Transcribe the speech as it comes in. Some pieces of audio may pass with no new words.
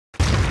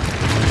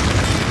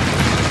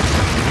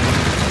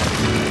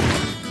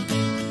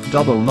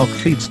double lock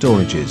feet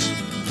storages.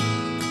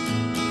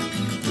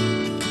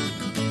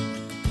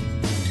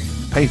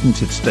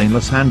 Patented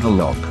stainless handle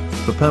lock,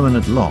 for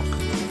permanent lock.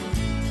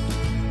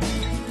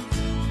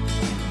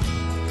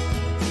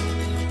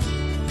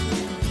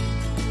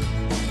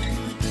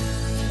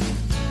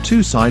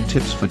 Two side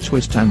tips for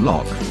twist and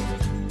lock.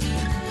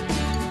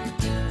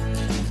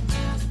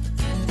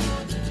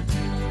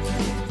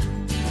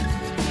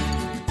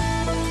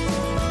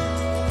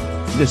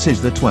 This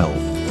is the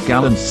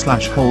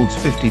 12-gallon/holds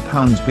 50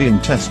 pounds being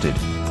tested,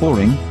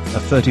 pouring a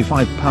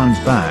 35 pounds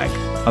bag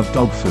of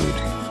dog food.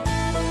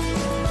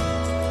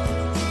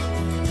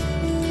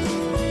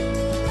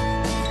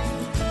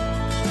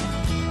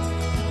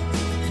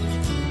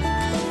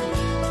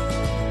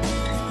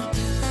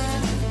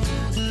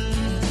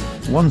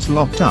 Once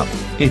locked up,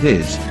 it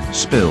is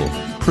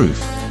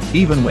spill-proof,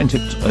 even when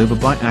tipped over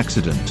by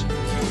accident.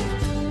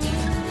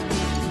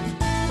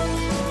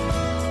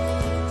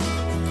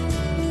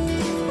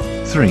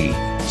 Three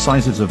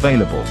sizes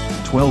available: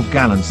 12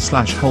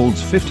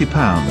 gallons/holds 50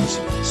 pounds,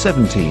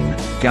 17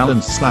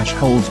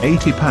 gallons/holds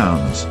 80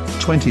 pounds,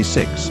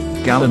 26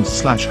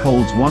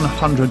 gallons/holds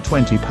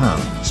 120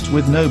 pounds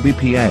with no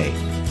BPA.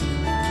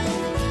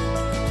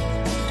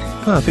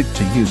 Perfect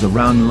to use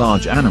around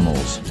large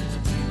animals.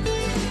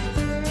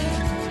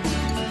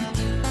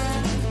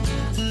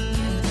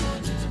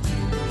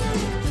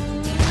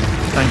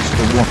 Thanks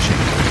for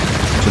watching.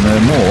 To know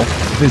more,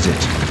 visit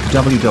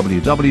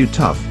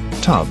www.tuff.com.